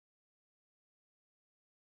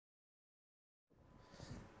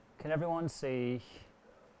Can everyone see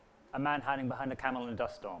a man hiding behind a camel in a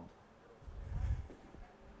dust storm?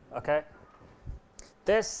 Okay.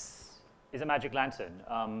 This is a magic lantern.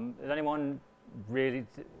 Is anyone really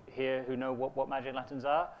here who know what magic lanterns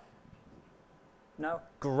are? No?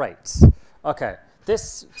 Great. Okay.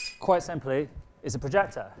 This, quite simply, is a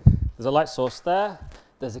projector. There's a light source there.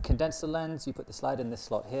 There's a condenser lens. You put the slide in this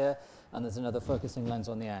slot here. And there's another focusing lens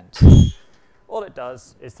on the end. All it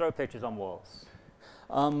does is throw pictures on walls.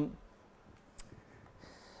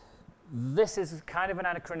 This is kind of an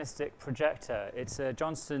anachronistic projector. It's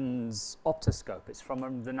Johnson's optoscope. It's from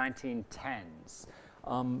the 1910s.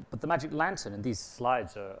 But the magic lantern, and these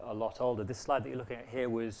slides are a lot older. This slide that you're looking at here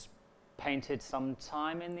was painted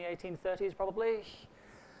sometime in the 1830s, probably.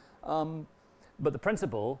 But the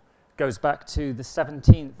principle goes back to the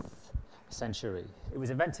 17th century. It was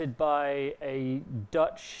invented by a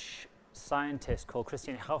Dutch scientist called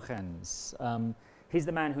Christian Huygens. He's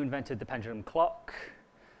the man who invented the pendulum clock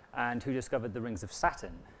and who discovered the rings of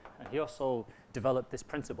Saturn. And he also developed this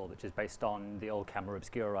principle, which is based on the old camera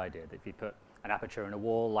obscura idea, that if you put an aperture in a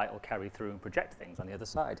wall, light will carry through and project things on the other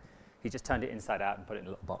side. He just turned it inside out and put it in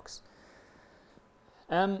a little box.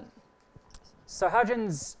 So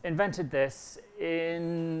Huygens invented this.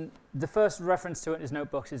 In the first reference to it in his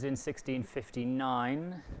notebooks is in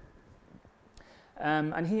 1659.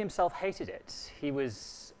 And he himself hated it. He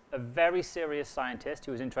was a very serious scientist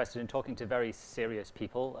who was interested in talking to very serious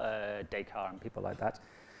people, Descartes and people like that.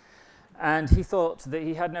 And he thought that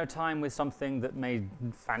he had no time with something that made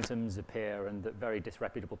phantoms appear and that very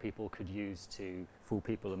disreputable people could use to fool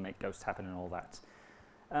people and make ghosts happen and all that.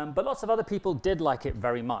 But lots of other people did like it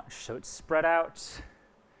very much, so it spread out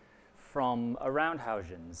from around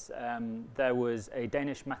Huygens. There was a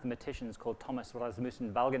Danish mathematician called Thomas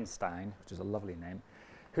Rasmussen Walgenstein, which is a lovely name,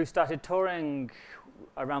 who started touring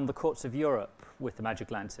around the courts of Europe with the magic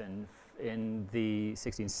lantern in the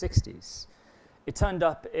 1660s. It turned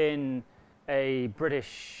up in a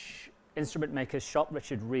British instrument maker's shop,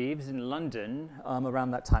 Richard Reeves, in London around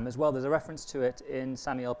that time as well. There's a reference to it in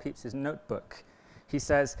Samuel Pepys's notebook. He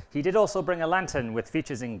says, he did also bring a lantern with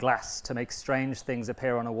features in glass to make strange things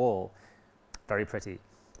appear on a wall. Very pretty.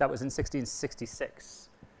 That was in 1666.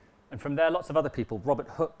 And from there, lots of other people. Robert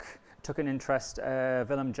Hooke took an interest,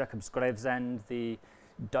 Willem Jacobs Gravesend, the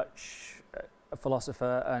Dutch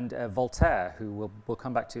philosopher, and Voltaire, who we'll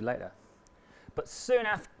come back to later. But soon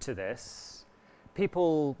after this,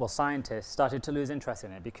 people, well, scientists, started to lose interest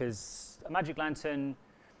in it because a magic lantern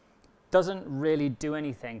doesn't really do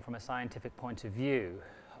anything from a scientific point of view.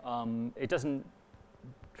 It doesn't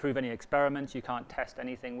prove any experiments. You can't test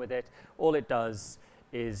anything with it. All it does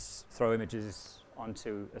is throw images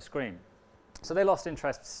onto a screen. So they lost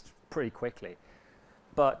interest pretty quickly.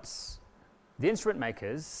 But the instrument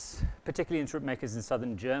makers, particularly instrument makers in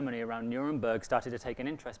southern Germany around Nuremberg, started to take an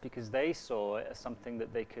interest because they saw it as something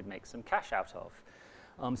that they could make some cash out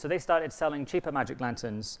of. So they started selling cheaper magic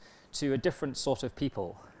lanterns to a different sort of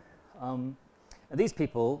people. And these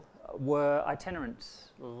people were itinerant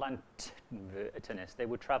lanternists. They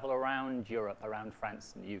would travel around Europe, around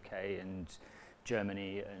France and the UK and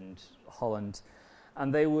Germany and Holland.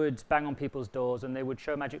 And they would bang on people's doors and they would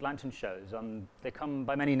show magic lantern shows. They come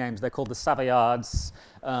by many names. They're called the Savoyards,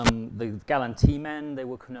 the Galanty men. They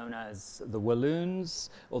were known as the Walloons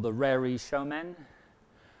or the Rarey showmen.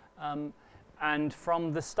 And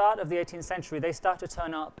from the start of the 18th century, they start to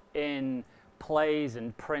turn up in plays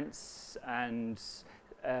and prints, and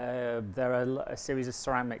there are a series of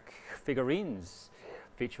ceramic figurines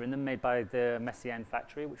featuring them made by the Messiaen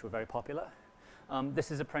factory, which were very popular.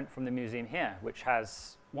 This is a print from the museum here, which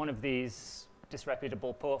has one of these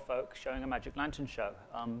disreputable poor folk showing a magic lantern show.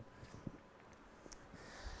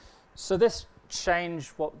 So this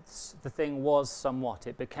changed what the thing was somewhat.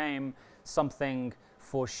 It became something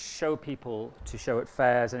for show people to show at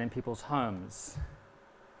fairs and in people's homes.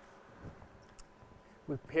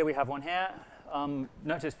 Here we have one here.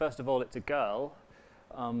 Notice, first of all, it's a girl.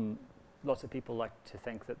 Lots of people like to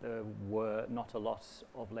think that there were not a lot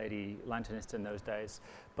of lady lanternists in those days,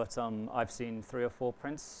 but I've seen 3 or 4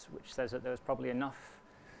 prints, which says that there was probably enough.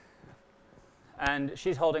 And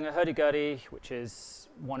she's holding a hurdy-gurdy, which is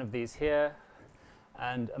one of these here,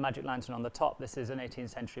 and a magic lantern on the top. This is an 18th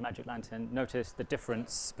century magic lantern. Notice the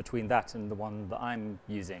difference between that and the one that I'm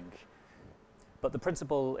using. But the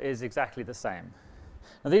principle is exactly the same.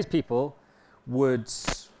 Now, these people would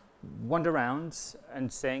wander around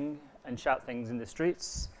and sing and shout things in the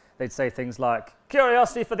streets. They'd say things like,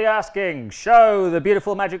 "Curiosity for the asking, show the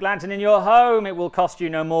beautiful magic lantern in your home. It will cost you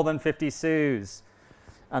no more than 50 sous.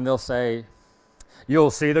 And they'll say,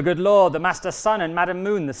 You'll see the good Lord, the Master Sun and Madam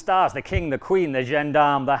Moon, the stars, the king, the queen, the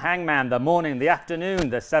gendarme, the hangman, the morning, the afternoon,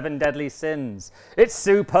 the 7 deadly sins. It's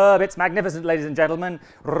superb, it's magnificent, ladies and gentlemen.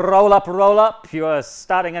 Roll up, roll up. You're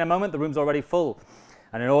starting in a moment, the room's already full.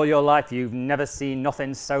 And in all your life, you've never seen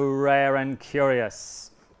nothing so rare and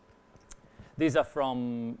curious. These are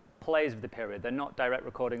from plays of the period. They're not direct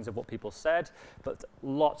recordings of what people said, but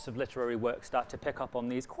lots of literary works start to pick up on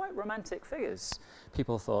these quite romantic figures,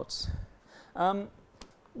 people thought.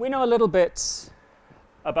 We know a little bit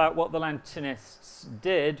about what the Lantinists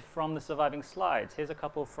did from the surviving slides. Here's a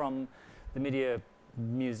couple from the Media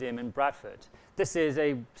Museum in Bradford. This is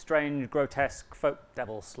a strange, grotesque folk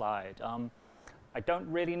devil slide. I don't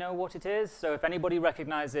really know what it is, so if anybody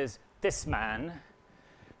recognizes this man,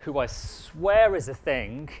 who I swear is a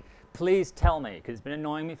thing, please tell me, because it's been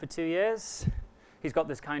annoying me for 2 years. He's got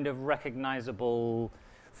this kind of recognizable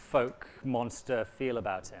folk monster feel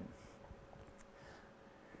about him.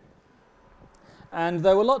 And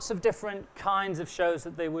there were lots of different kinds of shows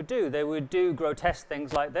that they would do. They would do grotesque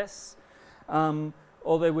things like this,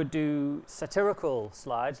 or they would do satirical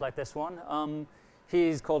slides like this one.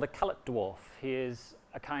 He's called a calat dwarf. He is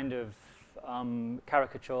a kind of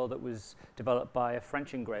caricature that was developed by a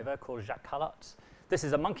French engraver called Jacques Calat. This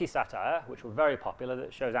is a monkey satire, which were very popular,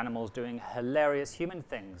 that shows animals doing hilarious human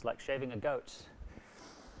things, like shaving a goat.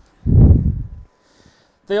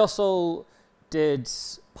 They also did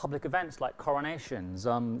public events like coronations.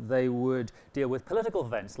 They would deal with political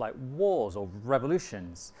events like wars or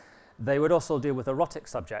revolutions. They would also deal with erotic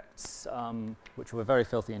subjects, which were very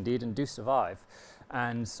filthy indeed and do survive,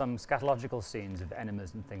 and some scatological scenes of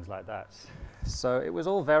enemas and things like that. So it was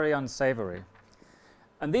all very unsavory.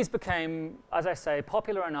 And these became, as I say,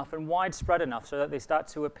 popular enough and widespread enough so that they start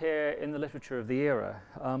to appear in the literature of the era.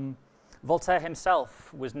 Voltaire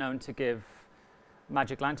himself was known to give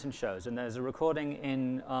magic lantern shows, and there's a recording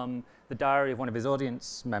in the diary of one of his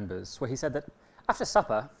audience members where he said that after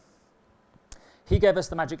supper, he gave us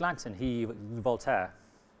the magic lantern, Voltaire,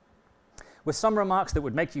 with some remarks that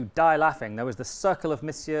would make you die laughing. There was the circle of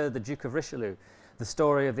Monsieur, the Duke of Richelieu, the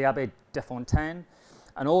story of the Abbé de Fontaine,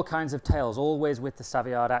 and all kinds of tales, always with the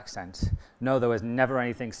Savoyard accent. No, there was never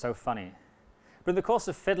anything so funny. But in the course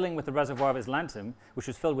of fiddling with the reservoir of his lantern, which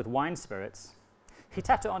was filled with wine spirits, he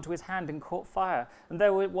tapped it onto his hand and caught fire, and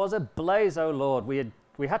there it was a blaze, oh Lord.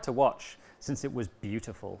 We had to watch, since it was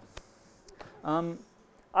beautiful.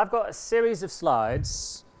 I've got a series of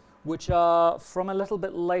slides which are from a little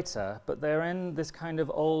bit later, but they're in this kind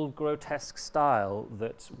of old grotesque style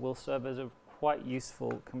that will serve as a quite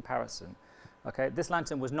useful comparison. Okay, this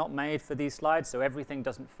lantern was not made for these slides, so everything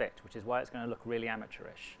doesn't fit, which is why it's going to look really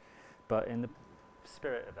amateurish, but in the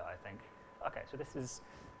spirit of it, I think. Okay, so this is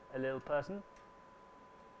a little person,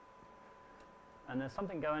 and there's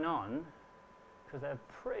something going on, because they're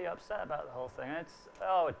pretty upset about the whole thing. It's,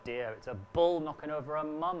 oh dear, it's a bull knocking over a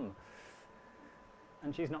mum.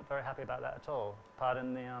 And she's not very happy about that at all.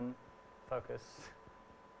 Pardon the focus.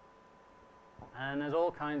 And there's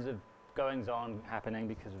all kinds of goings-on happening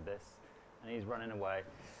because of this. And he's running away.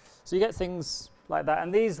 So you get things like that.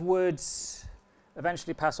 And these would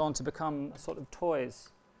eventually pass on to become sort of toys.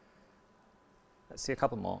 Let's see a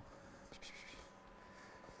couple more.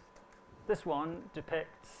 This one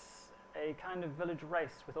depicts a kind of village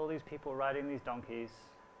race with all these people riding these donkeys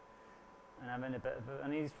and having a bit of a,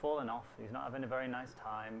 and he's fallen off. He's not having a very nice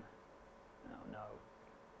time. Oh no.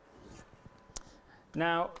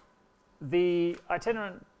 Now, the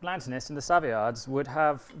itinerant lanternists and the Savoyards would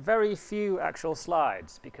have very few actual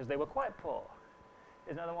slides because they were quite poor.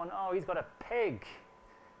 There's another one, oh, he's got a pig.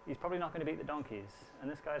 He's probably not going to beat the donkeys. And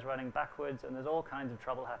this guy's riding backwards, and there's all kinds of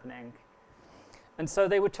trouble happening. And so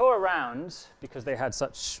they would tour around because they had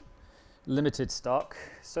such limited stock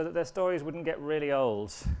so that their stories wouldn't get really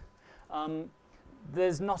old.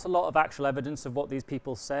 There's not a lot of actual evidence of what these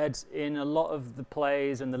people said. In a lot of the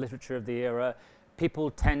plays and the literature of the era,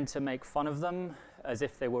 people tend to make fun of them as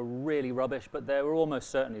if they were really rubbish, but there were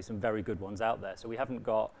almost certainly some very good ones out there, so we haven't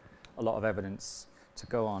got a lot of evidence to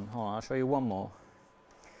go on. Hold on, I'll show you one more,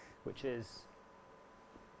 which is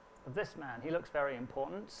of this man. He looks very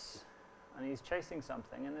important, and he's chasing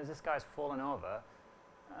something, and there's this guy's fallen over,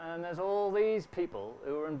 and there's all these people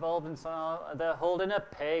who are involved in some, they're holding a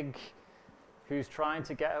pig who's trying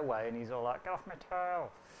to get away, and he's all like, get off my tail.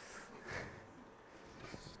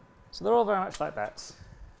 So they're all very much like that.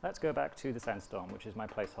 Let's go back to the sandstorm, which is my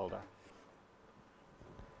placeholder.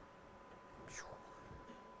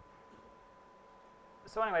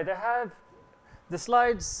 So anyway, the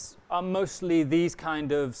slides are mostly these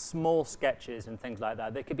kind of small sketches and things like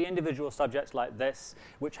that. They could be individual subjects like this,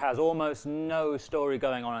 which has almost no story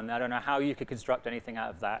going on in there. I don't know how you could construct anything out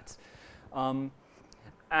of that.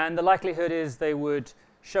 And the likelihood is they would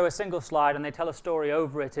show a single slide and they tell a story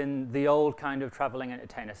over it in the old kind of traveling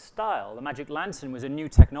entertainer style. The magic lantern was a new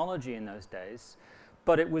technology in those days,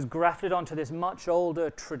 but it was grafted onto this much older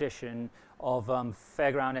tradition of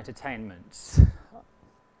fairground entertainment.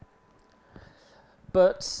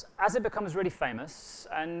 But as it becomes really famous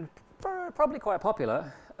and probably quite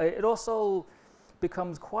popular, it also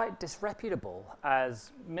becomes quite disreputable,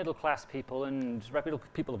 as middle-class people and reputable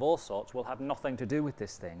people of all sorts will have nothing to do with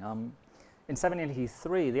this thing. In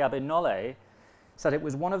 1783, the Abbé Nollet said it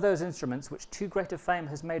was one of those instruments which too great a fame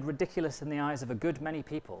has made ridiculous in the eyes of a good many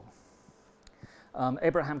people.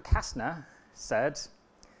 Abraham Kastner said,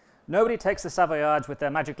 "Nobody takes the Savoyards with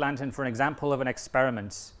their magic lantern for an example of an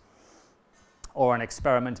experiment, or an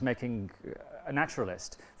experiment making a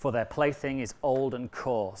naturalist, for their plaything is old and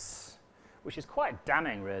coarse," which is quite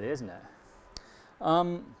damning, really, isn't it?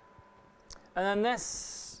 And then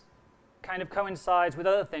this kind of coincides with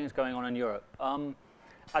other things going on in Europe.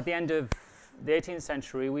 At the end of the 18th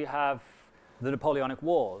century, we have the Napoleonic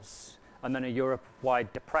Wars, and then a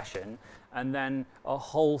Europe-wide depression, and then a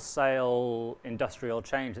wholesale industrial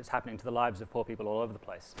change that's happening to the lives of poor people all over the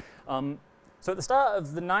place. So at the start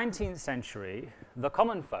of the 19th century, the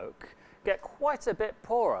common folk get quite a bit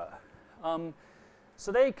poorer.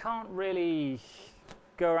 So they can't really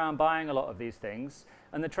go around buying a lot of these things,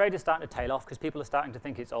 and the trade is starting to tail off because people are starting to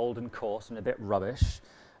think it's old and coarse and a bit rubbish.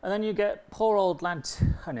 And then you get poor old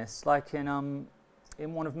lanternists, like in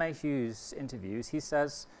one of Mayhew's interviews, he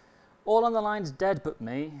says, "All on the line's dead but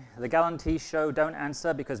me. The Gallantee show don't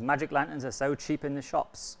answer because magic lanterns are so cheap in the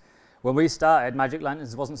shops. When we started, magic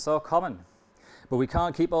lanterns wasn't so common. But we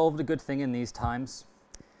can't keep all of the good thing in these times,"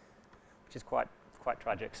 which is quite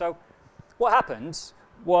tragic. So what happened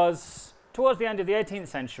was, towards the end of the 18th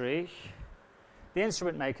century, the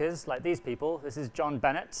instrument makers, like these people, this is John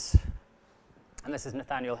Bennett, and this is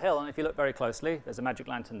Nathaniel Hill, and if you look very closely, there's a magic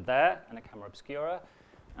lantern there, and a camera obscura,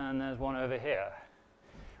 and there's one over here,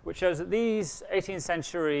 which shows that these 18th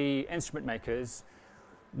century instrument makers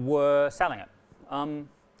were selling it.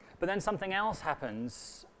 But then something else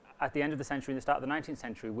happens at the end of the century and the start of the 19th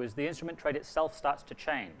century, was the instrument trade itself starts to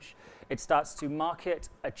change. It starts to market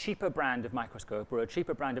a cheaper brand of microscope or a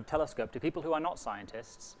cheaper brand of telescope to people who are not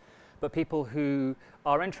scientists, but people who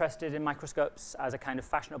are interested in microscopes as a kind of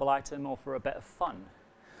fashionable item or for a bit of fun.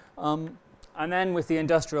 And then with the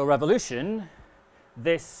Industrial Revolution,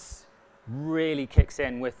 this really kicks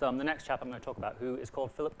in with the next chap I'm going to talk about, who is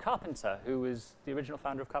called Philip Carpenter, who was the original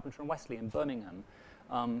founder of Carpenter and Wesley in Birmingham.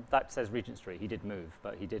 That says Regent Street. He did move,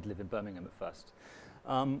 but he did live in Birmingham at first.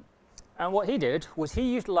 And what he did was he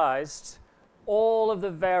utilized all of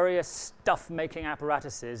the various stuff-making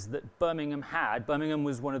apparatuses that Birmingham had. Birmingham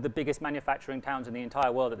was one of the biggest manufacturing towns in the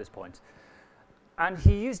entire world at this point. And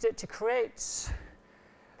he used it to create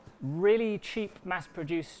really cheap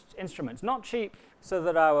mass-produced instruments. Not cheap so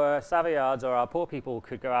that our Savoyards or our poor people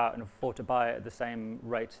could go out and afford to buy it at the same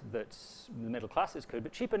rate that the middle classes could,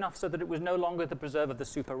 but cheap enough so that it was no longer the preserve of the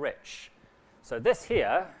super rich. So this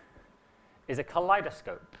here is a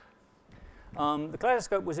kaleidoscope. The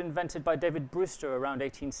kaleidoscope was invented by David Brewster around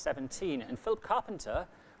 1817, and Philip Carpenter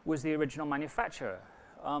was the original manufacturer.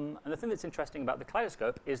 And the thing that's interesting about the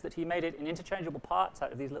kaleidoscope is that he made it in interchangeable parts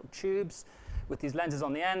out of these little tubes with these lenses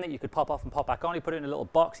on the end that you could pop off and pop back on. He put it in a little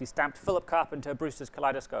box. He stamped Philip Carpenter, Brewster's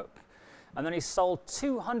kaleidoscope. And then he sold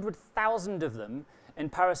 200,000 of them in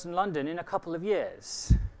Paris and London in a couple of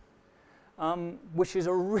years, which is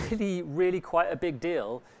a really, really quite a big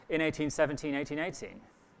deal in 1817, 1818.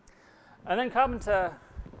 And then Carpenter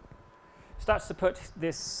starts to put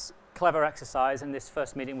this clever exercise and this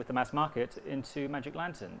first meeting with the mass market into magic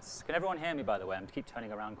lanterns. Can everyone hear me, by the way? I keep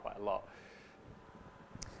turning around quite a lot.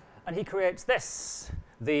 And he creates this,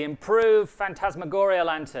 the improved Phantasmagoria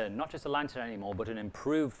lantern. Not just a lantern anymore, but an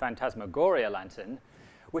improved Phantasmagoria lantern,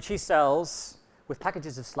 which he sells with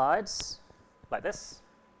packages of slides like this,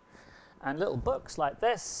 and little books like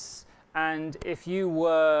this. And if you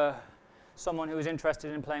were someone who was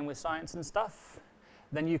interested in playing with science and stuff,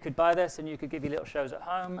 then you could buy this and you could give your little shows at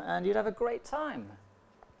home and you'd have a great time.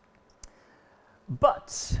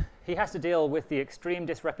 But he has to deal with the extreme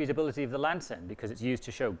disreputability of the lantern because it's used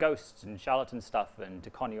to show ghosts and charlatan stuff and to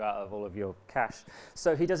con you out of all of your cash.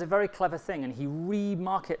 So he does a very clever thing, and he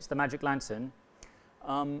remarkets the magic lantern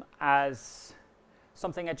as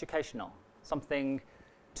something educational, something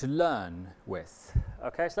to learn with.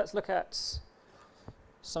 Okay, so let's look at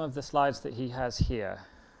some of the slides that he has here.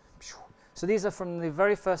 So these are from the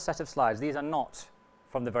very first set of slides. These are not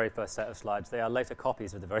from the very first set of slides. They are later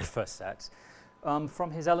copies of the very first set.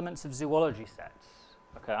 From his Elements of Zoology set.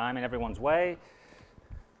 Okay, I'm in everyone's way.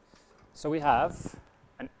 So we have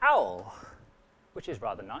an owl, which is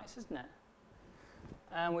rather nice, isn't it?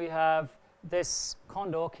 And we have this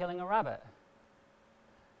condor killing a rabbit.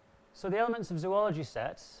 So the Elements of Zoology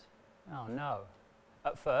set, oh no,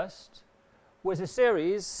 at first, was a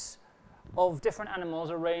series of different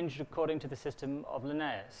animals arranged according to the system of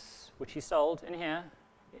Linnaeus, which he sold in here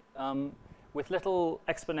with little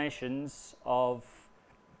explanations of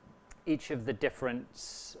each of the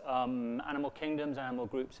different animal kingdoms, animal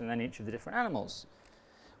groups, and then each of the different animals,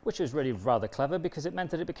 which was really rather clever because it meant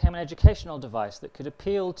that it became an educational device that could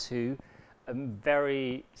appeal to a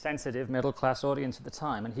very sensitive middle-class audience at the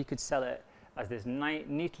time, and he could sell it as this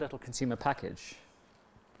neat little consumer package.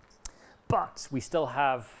 But we still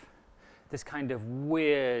have this kind of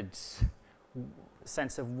weird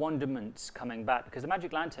sense of wonderment coming back because the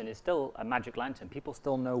magic lantern is still a magic lantern. People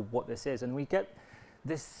still know what this is, and we get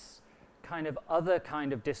this kind of other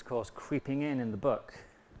kind of discourse creeping in the book.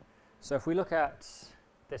 So if we look at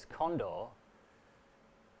this condor,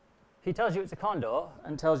 he tells you it's a condor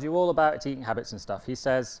and tells you all about its eating habits and stuff. He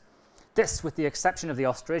says, this, with the exception of the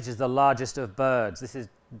ostrich, is the largest of birds. This is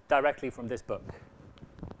directly from this book.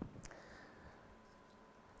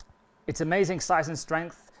 Its amazing size and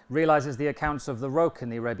strength realizes the accounts of the roc in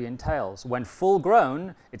the Arabian Tales. When full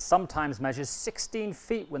grown, it sometimes measures 16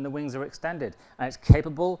 feet when the wings are extended, and it's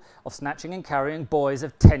capable of snatching and carrying boys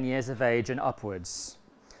of 10 years of age and upwards.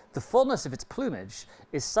 The fullness of its plumage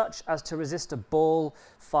is such as to resist a ball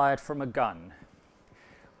fired from a gun,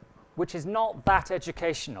 which is not that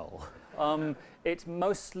educational. It's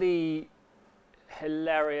mostly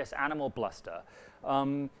hilarious animal bluster.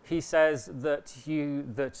 He says that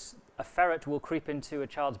a ferret will creep into a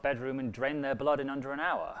child's bedroom and drain their blood in under an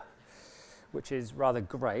hour, which is rather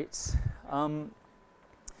great.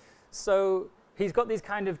 So he's got these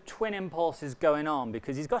kind of twin impulses going on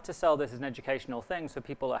because he's got to sell this as an educational thing so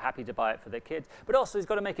people are happy to buy it for their kids, but also he's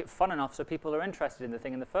got to make it fun enough so people are interested in the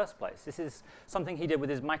thing in the first place. This is something he did with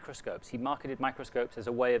his microscopes. He marketed microscopes as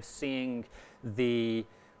a way of seeing the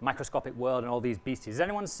microscopic world and all these beasties. Has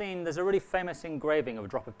anyone seen, there's a really famous engraving of a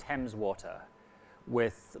drop of Thames water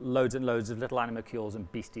with loads and loads of little animalcules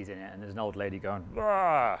and beasties in it, and there's an old lady going,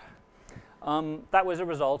 "Argh!" That was a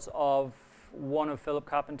result of one of Philip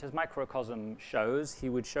Carpenter's microcosm shows. He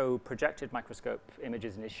would show projected microscope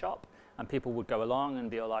images in his shop, and people would go along and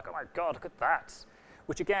be all like, oh my God, look at that.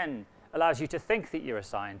 Which again, allows you to think that you're a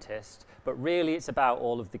scientist, but really it's about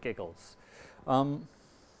all of the giggles.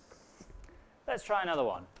 Let's try another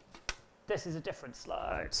one. This is a different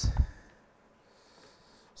slide.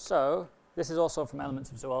 So, this is also from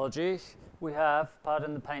Elements of Zoology. We have,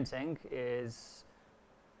 pardon the painting, is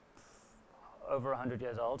over 100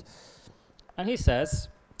 years old. And he says,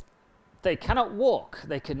 they cannot walk.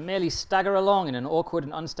 They can merely stagger along in an awkward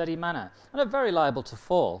and unsteady manner, and are very liable to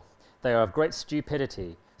fall. They are of great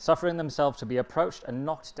stupidity, suffering themselves to be approached and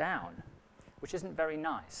knocked down, which isn't very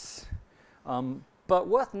nice. But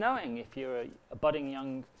worth knowing if you're a budding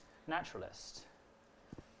young naturalist.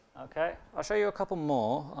 Okay, I'll show you a couple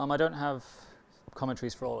more. I don't have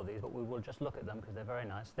commentaries for all of these, but we will just look at them because they're very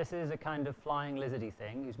nice. This is a kind of flying lizardy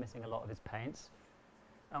thing who's missing a lot of his paints.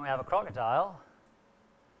 And we have a crocodile.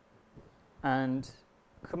 And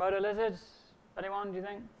Komodo lizards, anyone, do you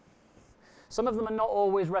think? Some of them are not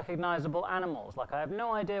always recognizable animals, like I have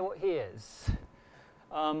no idea what he is.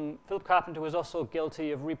 Philip Carpenter was also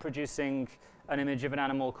guilty of reproducing an image of an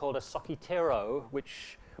animal called a socketero,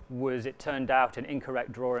 which was, it turned out, an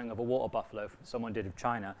incorrect drawing of a water buffalo someone did of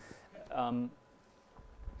China.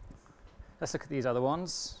 Let's look at these other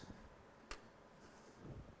ones.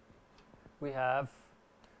 We have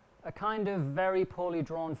a kind of very poorly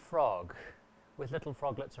drawn frog with little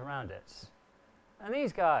froglets around it. And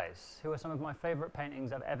these guys, who are some of my favorite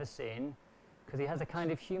paintings I've ever seen, because he has a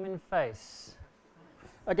kind of human face.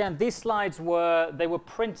 Again, these slides were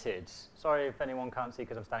printed. Sorry if anyone can't see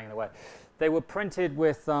because I'm standing in the way. They were printed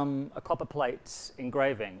with a copper plate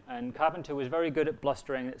engraving, and Carpenter was very good at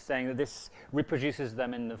blustering, saying that this reproduces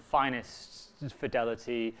them in the finest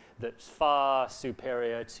fidelity that's far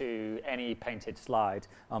superior to any painted slide.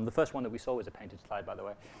 The first one that we saw was a painted slide, by the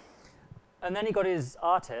way. And then he got his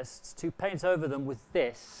artists to paint over them with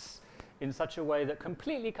this in such a way that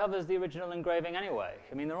completely covers the original engraving anyway.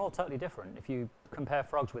 I mean, they're all totally different. If you compare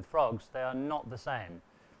frogs with frogs, they are not the same.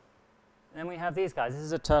 And then we have these guys. This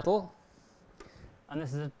is a turtle, and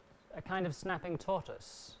this is a kind of snapping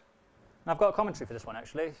tortoise. And I've got a commentary for this one,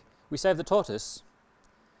 actually. We say of the tortoise,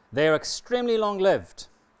 they are extremely long-lived.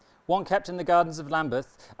 one kept in the gardens of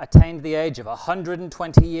Lambeth attained the age of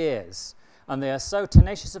 120 years, and they are so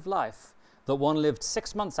tenacious of life that one lived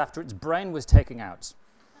 6 months after its brain was taken out,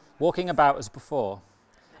 walking about as before.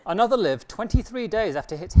 Another lived 23 days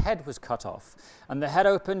after its head was cut off, and the head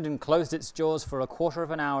opened and closed its jaws for a quarter of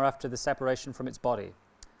an hour after the separation from its body.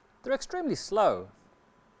 They're extremely slow,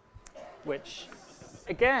 which,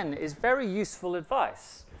 again, is very useful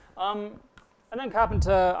advice. And then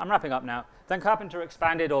Carpenter, I'm wrapping up now, then Carpenter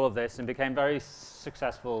expanded all of this and became very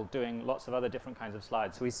successful doing lots of other different kinds of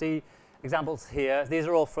slides. So we see examples here. These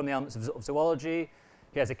are all from the elements of zoology.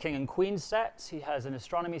 He has a king and queen set. He has an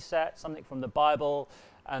astronomy set, something from the Bible,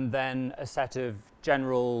 and then a set of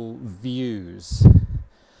general views.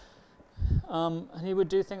 And he would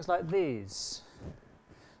do things like these.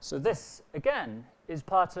 So this, again, is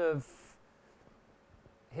part of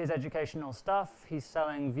his educational stuff. He's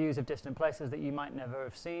selling views of distant places that you might never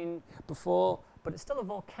have seen before, but it's still a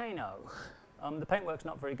volcano. The paintwork's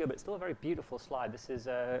not very good, but it's still a very beautiful slide. This is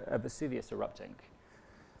a Vesuvius erupting.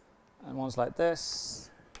 And one's like this,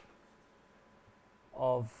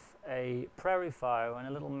 of a prairie fire and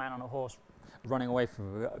a little man on a horse running away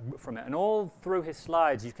from it. And all through his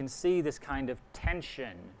slides, you can see this kind of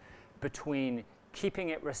tension between keeping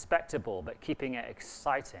it respectable, but keeping it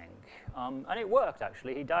exciting. And it worked,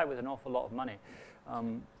 actually. He died with an awful lot of money.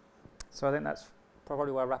 So I think that's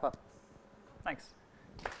probably where I wrap up. Thanks.